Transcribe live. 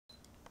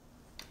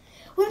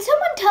When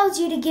someone tells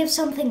you to give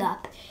something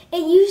up,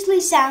 it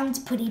usually sounds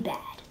pretty bad.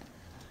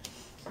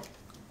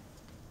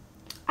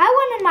 I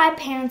wanted my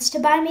parents to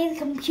buy me the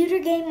computer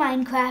game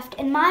Minecraft,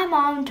 and my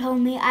mom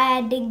told me I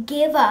had to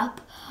give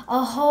up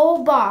a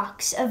whole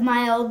box of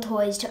my old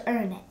toys to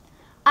earn it.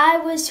 I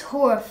was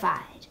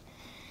horrified.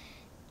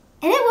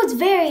 And it was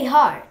very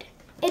hard.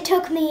 It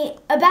took me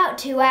about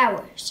 2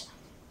 hours.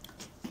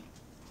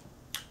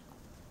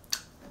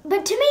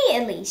 But to me,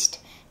 at least,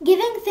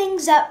 giving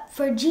things up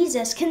for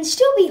Jesus can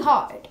still be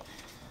hard.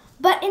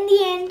 But in the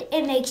end,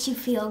 it makes you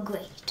feel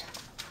great.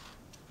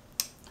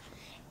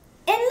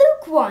 In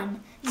Luke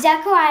 1,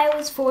 Zechariah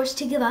was forced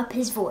to give up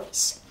his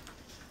voice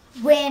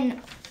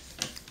when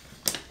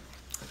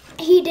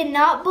he did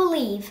not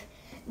believe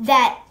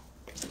that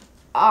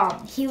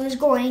he was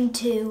going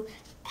to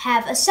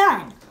have a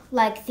son,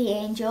 like the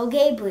angel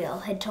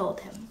Gabriel had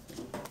told him.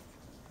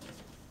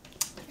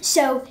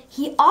 So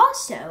he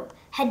also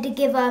had to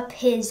give up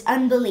his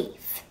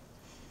unbelief.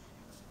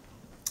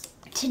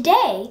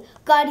 Today,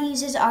 God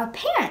uses our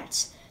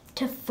parents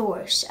to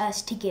force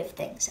us to give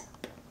things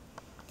up.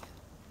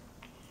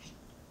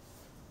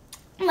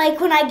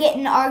 Like when I get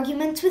in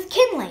arguments with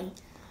Kinley,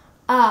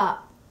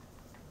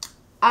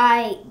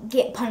 I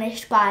get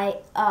punished by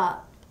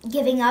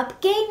giving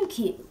up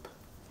GameCube.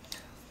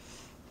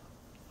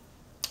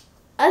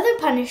 Other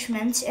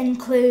punishments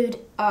include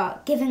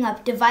giving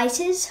up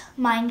devices,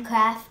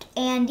 Minecraft,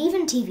 and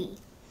even TV.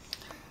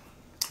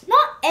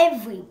 Not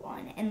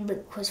everyone in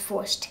Luke was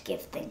forced to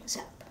give things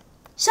up.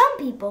 Some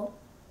people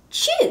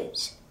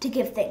choose to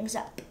give things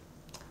up.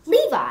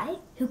 Levi,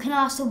 who can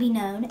also be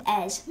known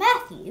as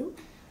Matthew,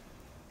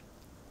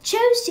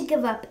 chose to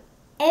give up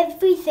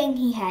everything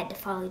he had to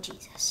follow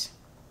Jesus.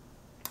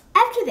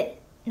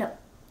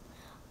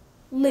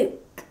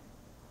 Luke.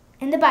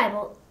 In the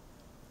Bible,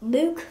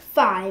 Luke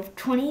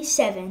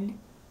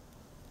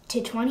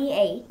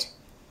 5:27-28,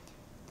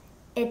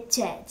 it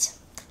says,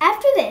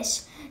 "After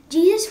this,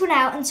 Jesus went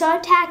out and saw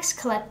a tax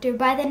collector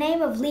by the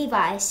name of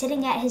Levi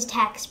sitting at his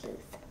tax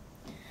booth.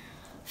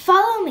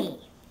 'Follow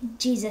me,'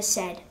 Jesus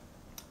said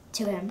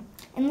to him.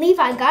 And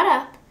Levi got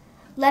up,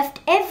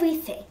 left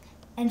everything,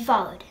 and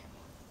followed him."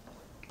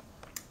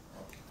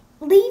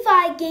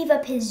 Levi gave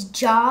up his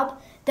job,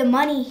 the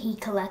money he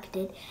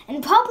collected,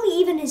 and probably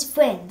even his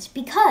friends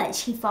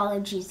because he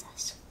followed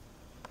Jesus.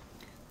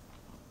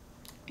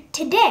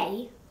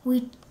 Today,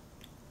 we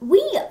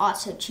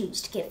also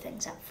choose to give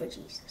things up for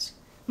Jesus.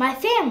 My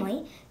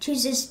family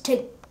chooses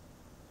to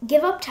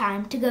give up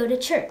time to go to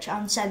church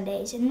on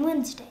Sundays and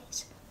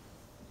Wednesdays.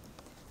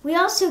 We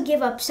also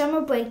give up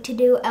summer break to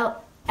do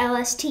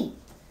LST,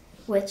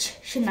 which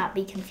should not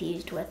be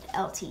confused with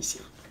LTC.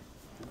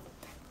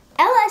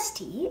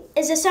 LST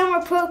is a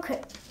summer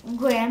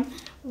program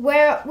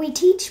where we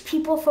teach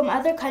people from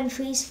other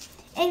countries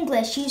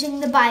English using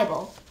the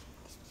Bible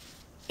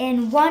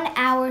in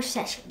 1-hour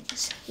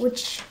sessions,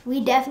 which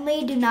we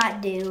definitely do not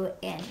do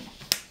in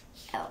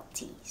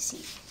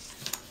LTC.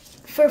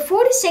 For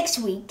 4 to 6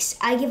 weeks,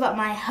 I give up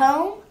my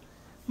home,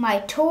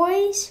 my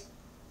toys,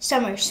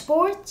 summer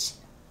sports,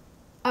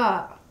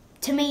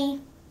 to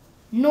me,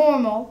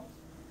 normal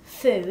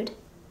food,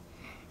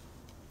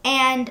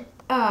 and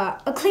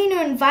a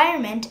cleaner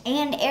environment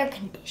and air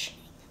conditioning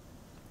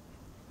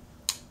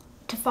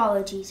to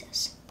follow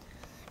Jesus.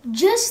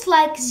 Just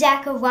like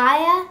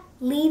Zechariah,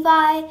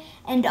 Levi,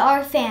 and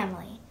our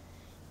family,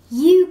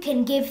 you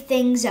can give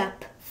things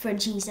up for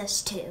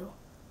Jesus too.